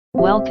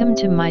Welcome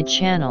to my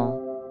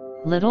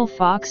channel, Little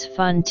Fox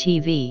Fun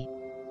TV.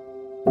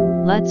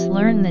 Let's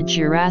learn the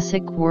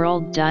Jurassic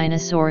World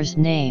dinosaurs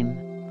name.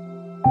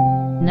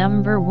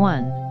 Number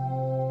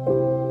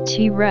 1.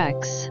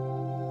 T-Rex.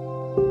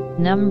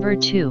 Number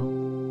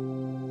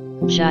 2.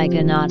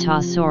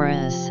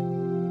 Giganotosaurus.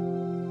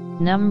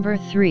 Number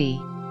 3.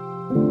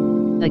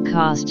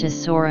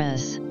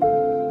 Acostasaurus.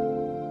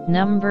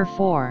 Number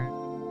 4.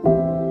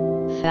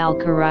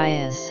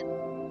 Falcarius.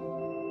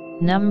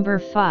 Number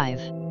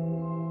 5.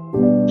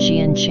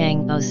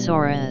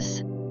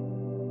 Jianchangosaurus.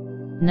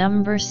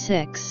 Number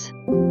 6.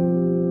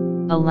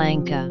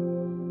 Alanka.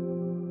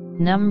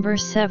 Number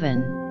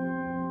 7.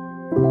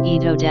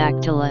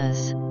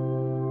 Edodactylus.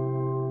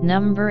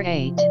 Number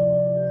 8.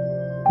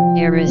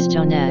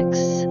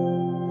 Aristonex.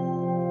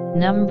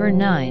 Number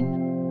 9.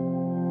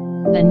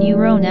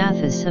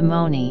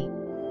 Neuronathosimone.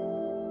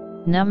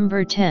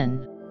 Number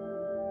 10.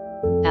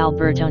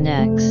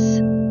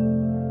 Albertonex.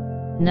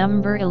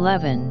 Number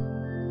 11.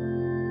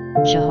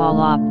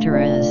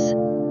 Jianchangosaurus.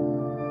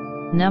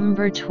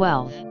 Number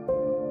 12.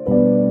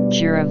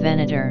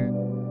 Giravenator.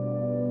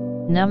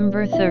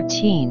 Number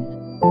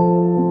 13.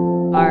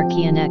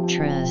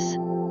 Archaeopteryx.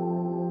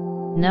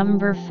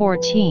 Number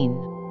 14.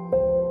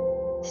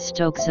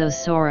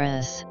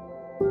 Stoxosaurus.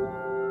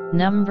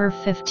 Number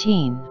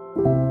 15.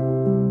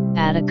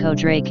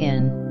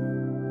 Adicodracon.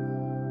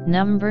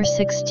 Number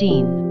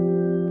 16.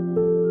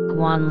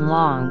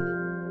 Guanlong.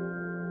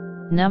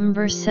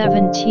 Number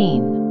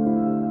 17.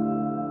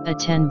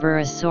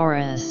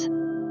 Attenborosaurus.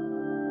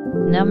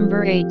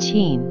 Number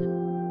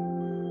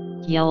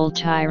 18.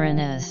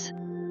 Tyrannosaurus.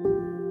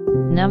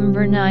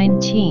 Number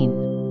 19.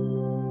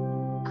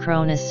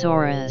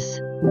 Kronosaurus.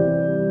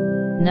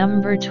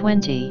 Number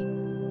 20.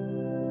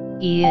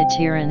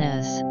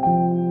 Eotyrannus.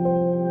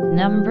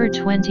 Number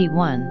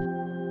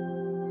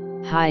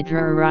 21.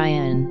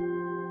 Hydraryon.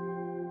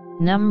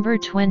 Number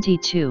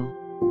 22.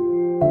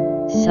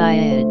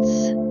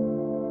 Cyads.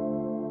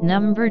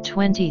 Number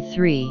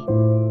 23.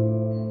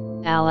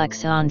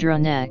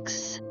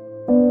 Alexandronex.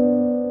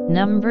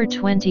 Number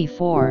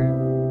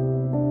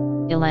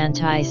 24.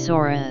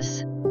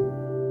 Elantisaurus.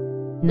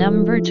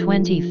 Number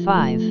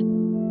 25.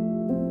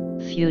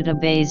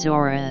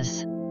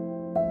 Fudabasaurus.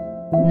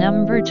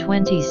 Number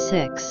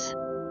 26.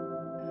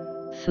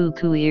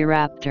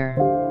 Fukuiraptor.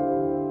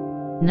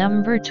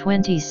 Number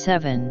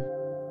 27.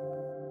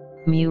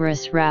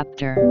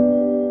 Murasraptor.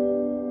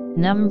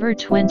 Number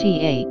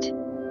 28.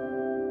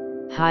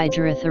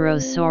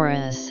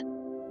 Hydrotherosaurus.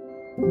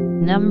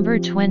 Number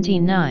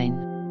 29.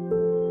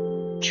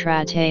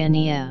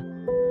 Trataenia.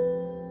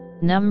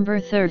 Number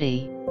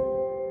 30.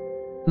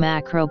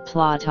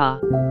 Macroplata.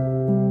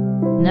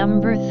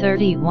 Number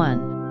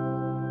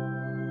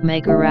 31.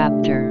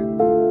 Megaraptor.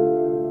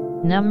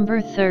 Number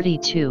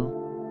 32.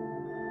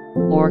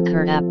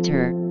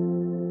 Orciraptor.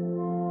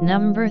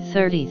 Number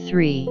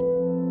 33.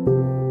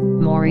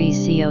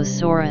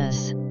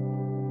 Mauriciosaurus.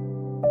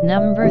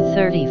 Number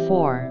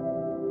 34.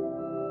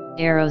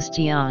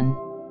 Aerosteon.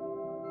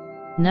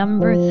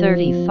 Number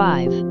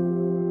 35.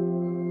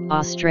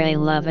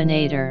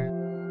 Australovenator.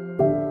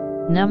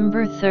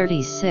 Number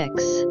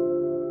 36.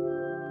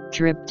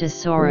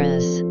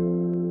 Dryptosaurus.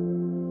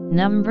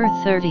 Number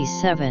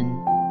 37.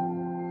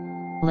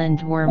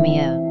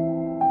 Lindwormia.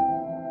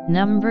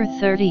 Number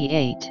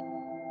 38.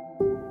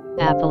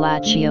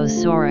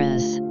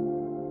 Brachiosaurus.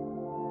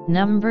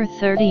 Number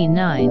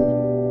 39.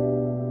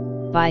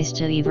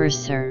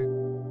 Bistiverser.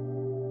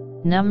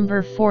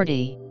 Number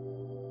 40.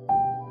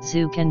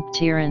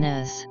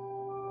 Zoocanthyrannus.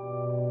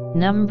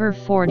 Number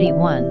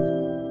 41.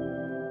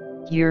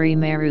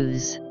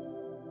 Eurymerus.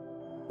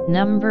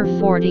 Number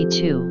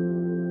 42.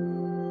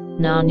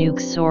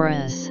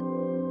 Nanuqsaurus.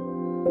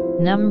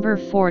 Number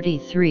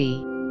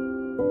 43.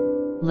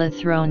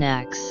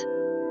 Lithronax.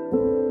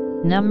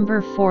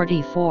 Number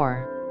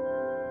 44.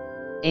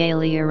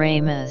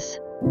 Alioramus.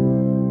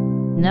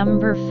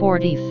 Number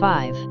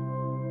 45.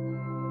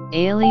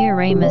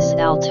 Alioramus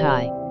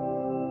altai.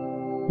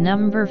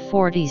 Number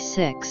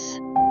 46.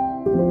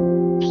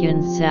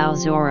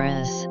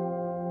 Jianchangosaurus.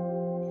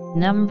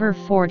 Number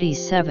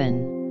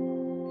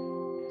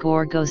 47.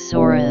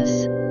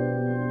 Gorgosaurus.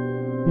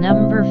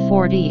 Number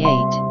 48.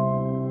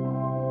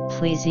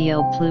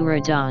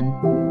 Plesiopleurodon.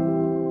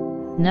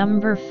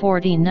 Number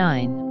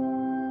 49.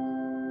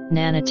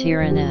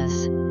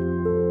 Nanotyrannus.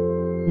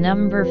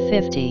 Number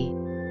 50.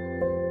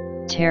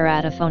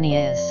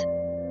 Teratophonius.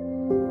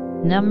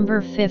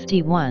 Number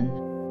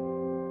 51.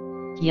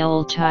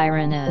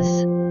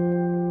 Eultyrannus.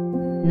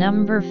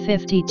 Number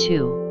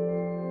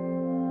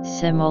 52.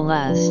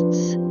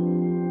 Simolests.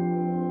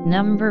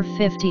 Number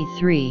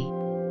 53.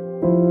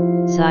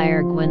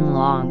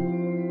 Zirguinlong.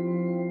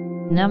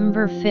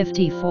 Number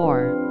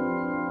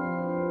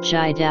 54.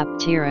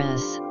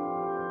 Gidapterus.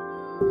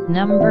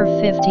 Number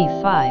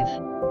 55.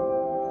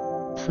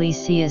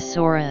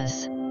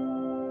 Plesiosaurus.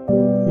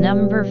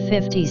 Number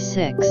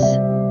 56.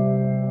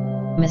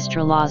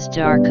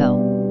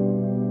 Mistralosdarco.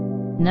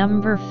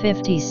 Number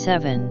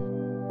 57.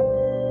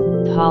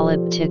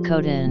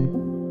 Polypticodon.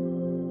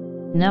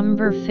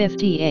 Number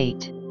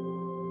 58.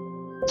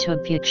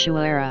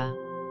 Topicuera.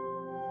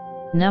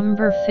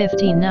 Number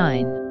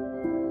 59.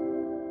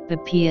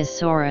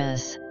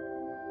 Brachiosaurus.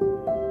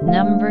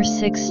 Number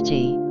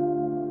 60.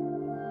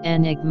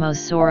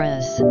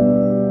 Enigmosaurus.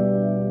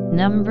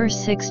 Number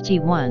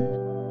 61.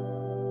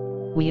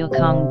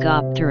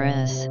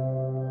 Jianchangosaurus.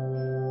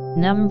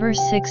 Number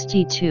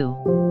 62.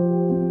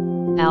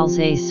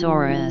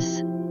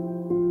 Allosaurus.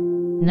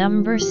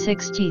 Number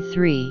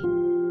 63.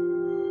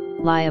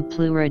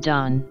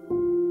 Liopleurodon.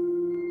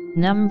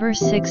 Number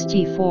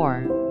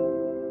 64.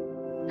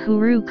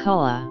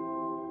 Curucula.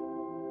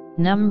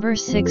 Number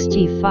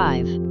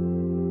 65.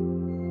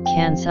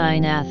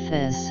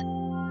 Cancinathus.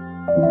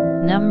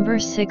 Number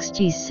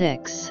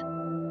 66.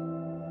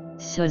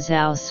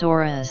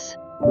 Sozausaurus.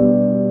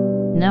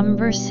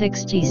 Number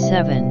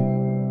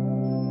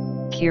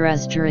 67.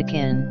 Prehistoric.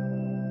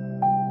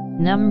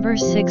 Number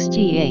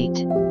 68.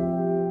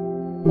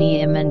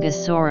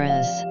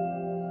 Jianchangosaurus.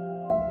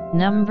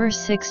 Number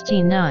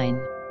 69.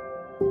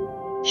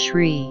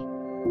 Shri.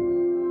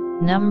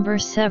 Number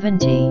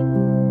 70.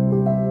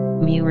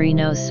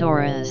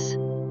 Murinosaurus.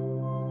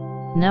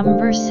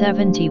 Number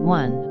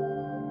 71.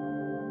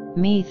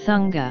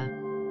 Mithunga.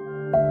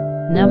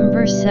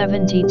 Number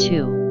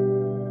 72.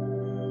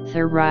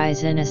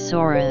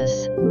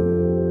 Tyrannosaurus.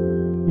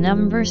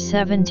 Number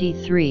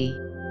 73.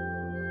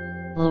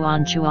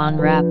 Luanchuan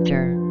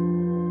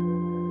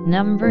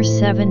Number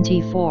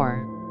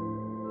 74.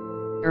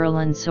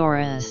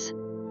 Erlensaurus.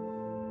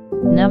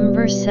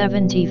 Number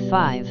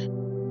 75.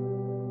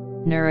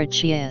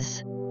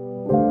 Neurachius.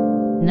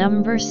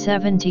 Number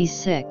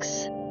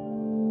 76.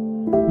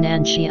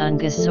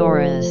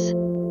 Jianchangosaurus.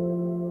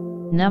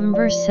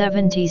 Number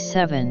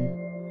 77.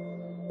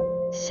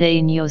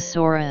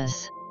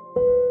 Sinosaurus.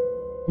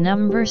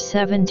 Number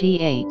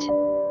 78.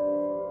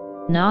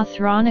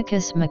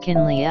 Nothronicus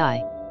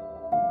mckinleyi.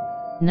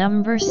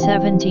 Number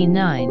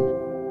 79.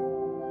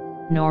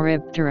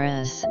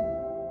 Noripterus.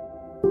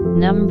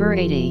 Number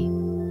 80.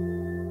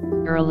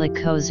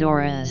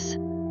 Erlikosaurus.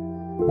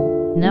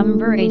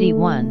 Number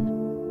 81.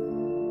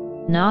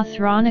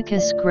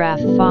 Nothronicus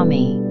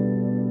graphami.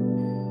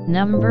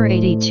 Number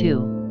 82.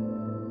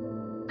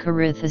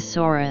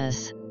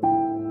 Corythosaurus.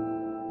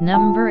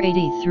 Number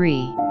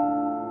 83.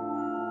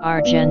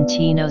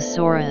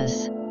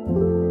 Argentinosaurus.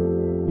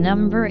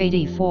 Number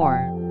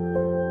 84.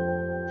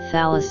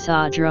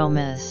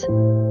 Thalassodromus.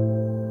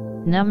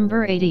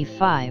 Number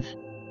 85.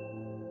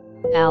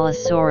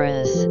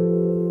 Allosaurus.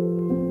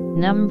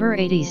 Number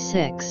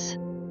 86.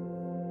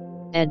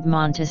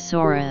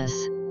 Edmontosaurus.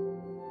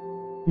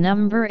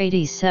 Number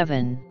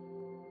 87.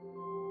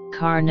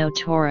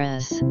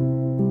 Carnotaurus.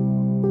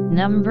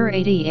 Number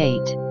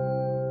 88.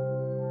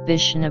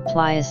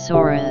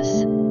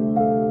 Bishnopliosaurus.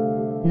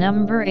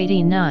 Number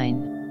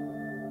 89.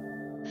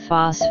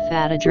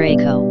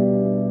 Phosphatodraco.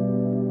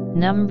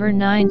 Number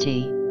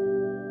 90.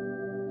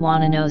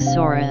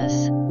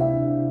 Wananosaurus.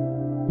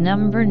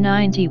 Number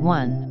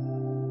 91.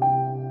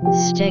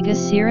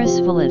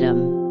 Stegosaurus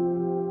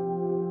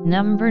validum.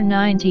 Number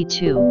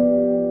 92.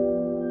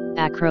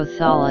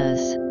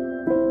 Acrothalus.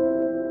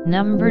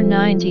 Number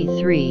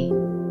 93.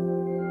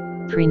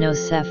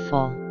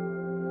 Prenocephal.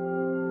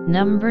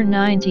 Number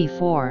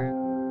 94.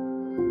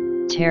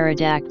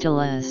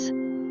 Pterodactylus.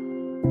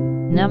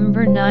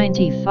 Number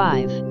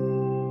 95.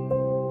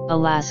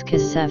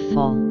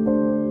 Alaskacephal.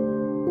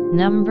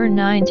 Number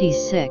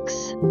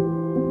 96.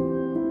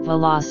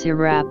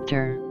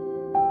 Velociraptor.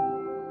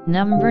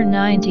 Number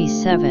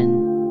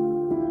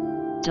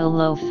 97.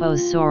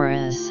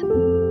 Dilophosaurus.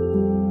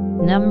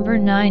 Number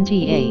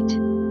 98.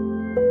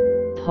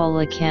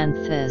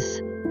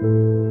 Polycanthus.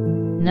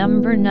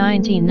 Number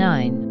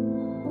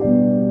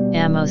 99.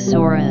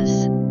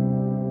 Amosaurus.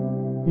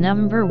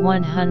 Number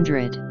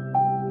 100.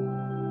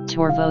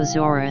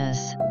 Torvosaurus.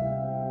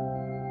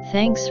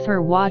 Thanks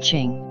for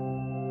watching.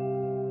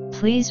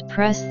 Please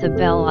press the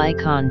bell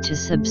icon to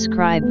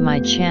subscribe my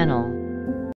channel.